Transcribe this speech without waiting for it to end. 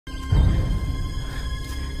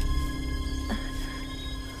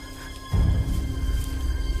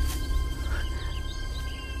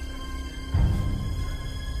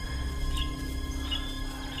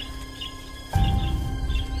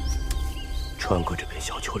穿过这片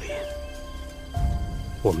小丘陵，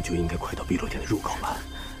我们就应该快到碧螺天的入口了。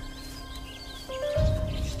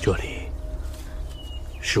这里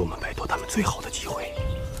是我们摆脱他们最好的机会。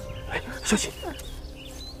哎，小心！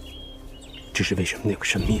只是为什么那个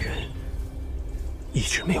神秘人一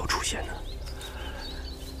直没有出现呢？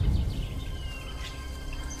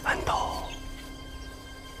难道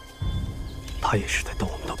他也是在等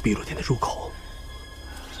我们到碧螺天的入口？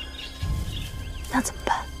那怎么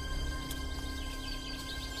办？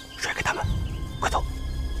甩开他们，快走！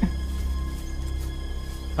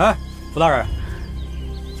哎，傅大人，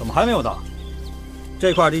怎么还没有到？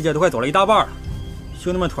这块地界都快走了一大半了，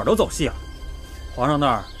兄弟们腿都走细了，皇上那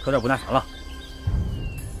儿可有点不耐烦了。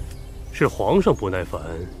是皇上不耐烦，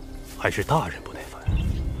还是大人不耐烦？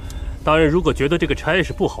大人如果觉得这个差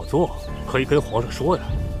事不好做，可以跟皇上说呀。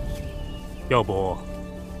要不，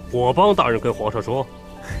我帮大人跟皇上说。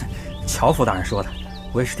乔府大人说的，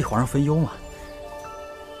我也是替皇上分忧嘛。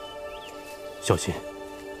小心。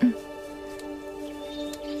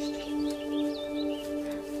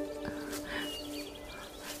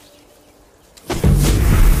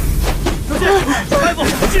小心！大夫，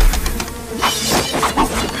小心！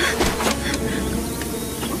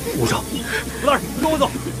无伤。傅大人，跟我走。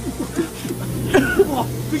不好，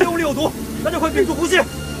这烟雾里有毒，大家快屏住呼吸。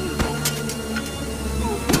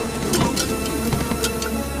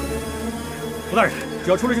傅大人，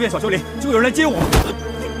只要出了这片小丘陵，就有人来接我们。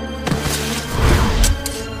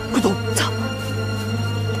快走！走。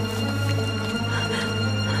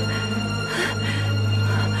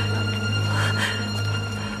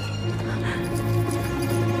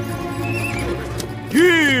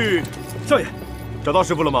吁，少爷，找到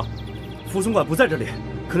师傅了吗？服总管不在这里，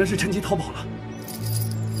可能是趁机逃跑了。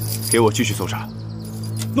给我继续搜查。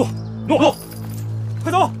诺，快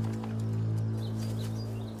走！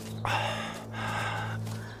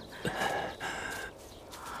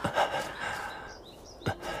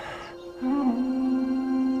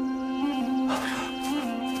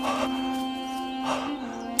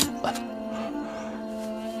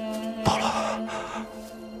到了。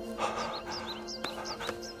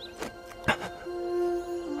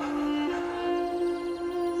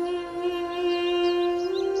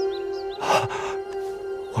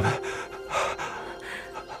我们，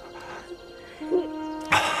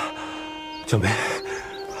小梅，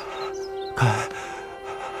看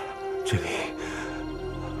这里，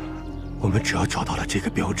我们只要找到了这个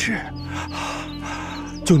标志，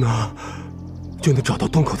就能找到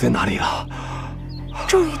洞口在哪里了。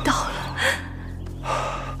终于到了。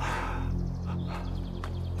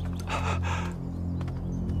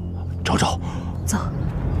找找。走。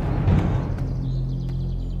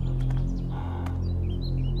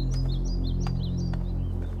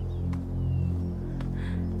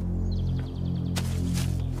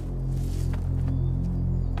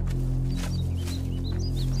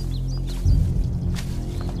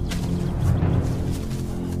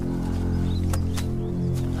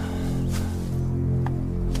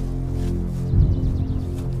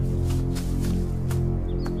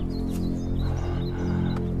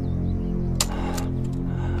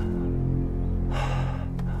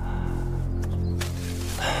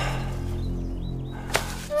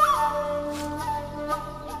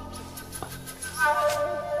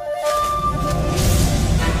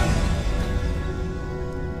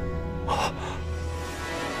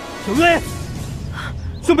小梅，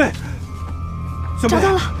小梅，小梅，找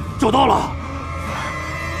到了，找到了，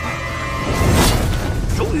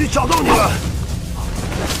终于找到你了！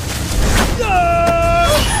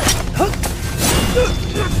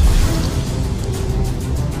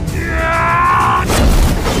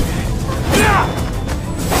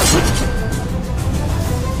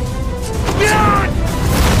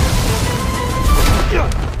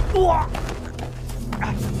哇！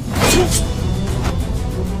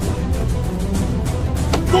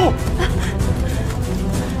走！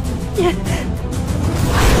你。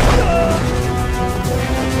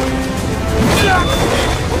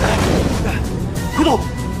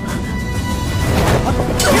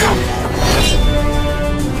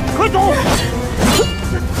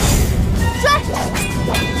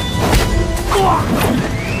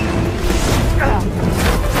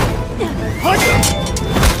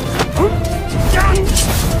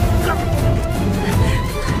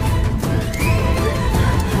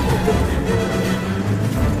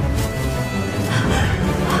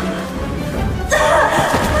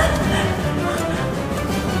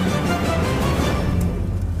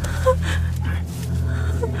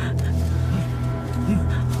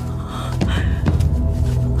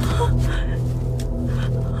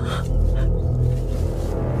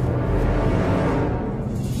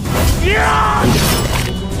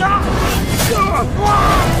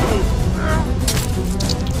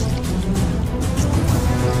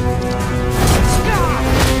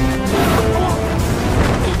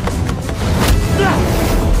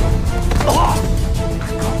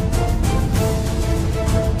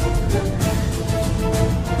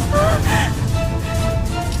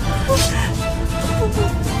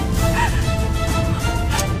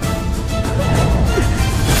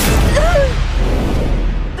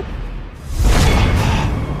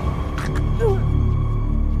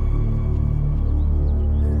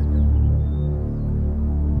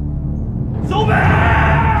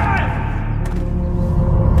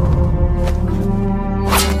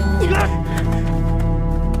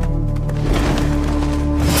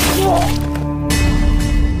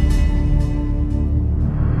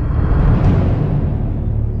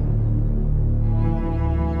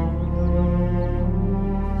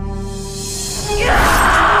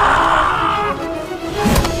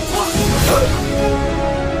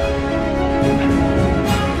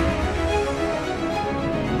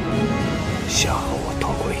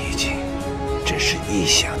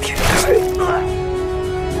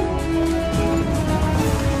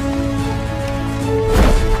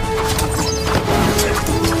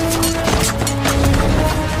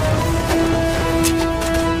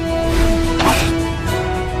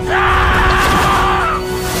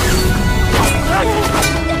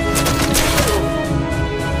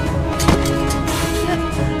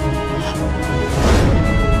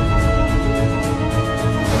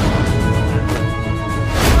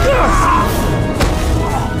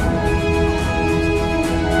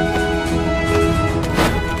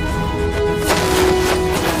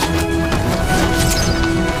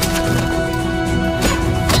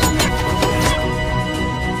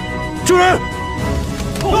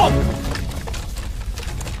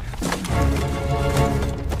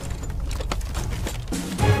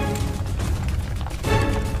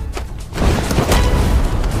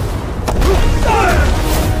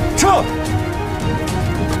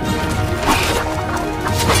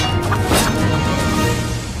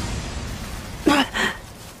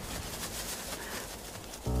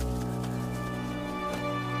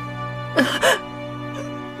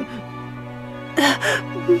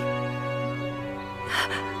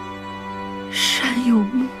山有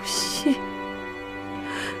木兮，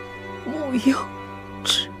木有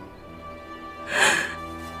枝；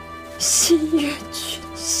心悦君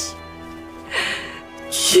兮，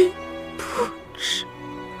君不知。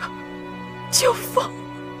就放我！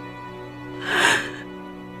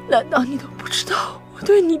难道你都不知道我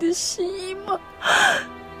对你的心意吗？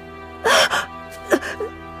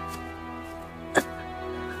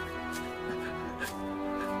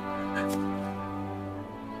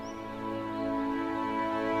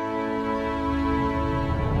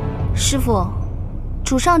师傅，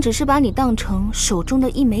主上只是把你当成手中的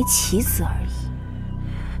一枚棋子而已。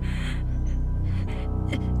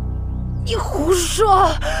你胡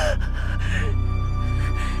说！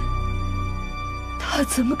他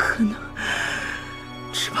怎么可能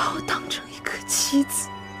只把我当成一颗棋子？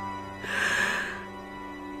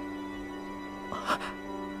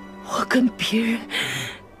我跟别人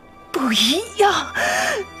不一样。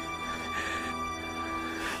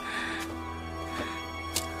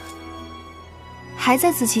还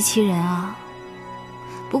在自欺欺人啊？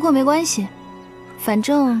不过没关系，反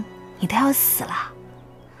正你都要死了。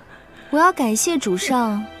我要感谢主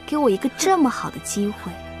上给我一个这么好的机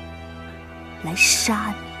会，来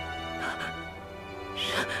杀你。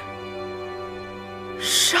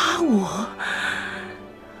杀我？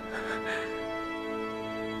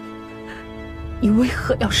你为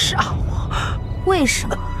何要杀我？为什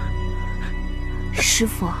么？师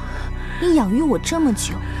傅，你养育我这么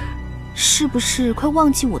久，是不是快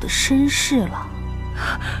忘记我的身世了？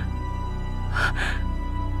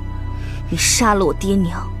你杀了我爹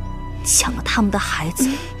娘，抢了他们的孩子，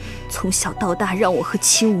从小到大让我和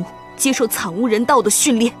亲吾接受惨无人道的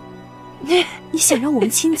训练。你想让我们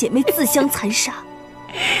亲姐妹自相残杀？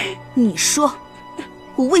你说，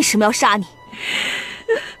我为什么要杀你？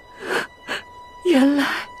原来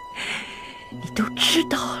你都知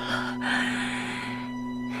道了。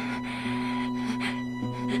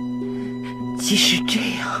即使这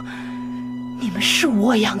样，你们是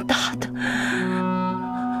我养大的，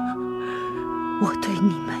我对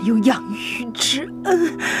你们有养育之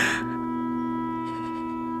恩，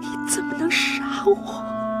你怎么能杀我？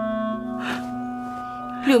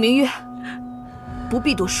柳明月，不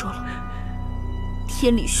必多说了。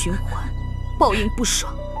天理循环，报应不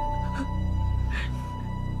爽。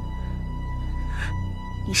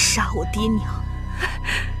你杀我爹娘，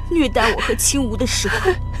虐待我和亲吾的时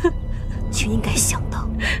候，就应该想到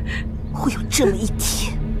会有这么一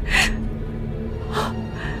天。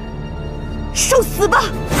受死吧！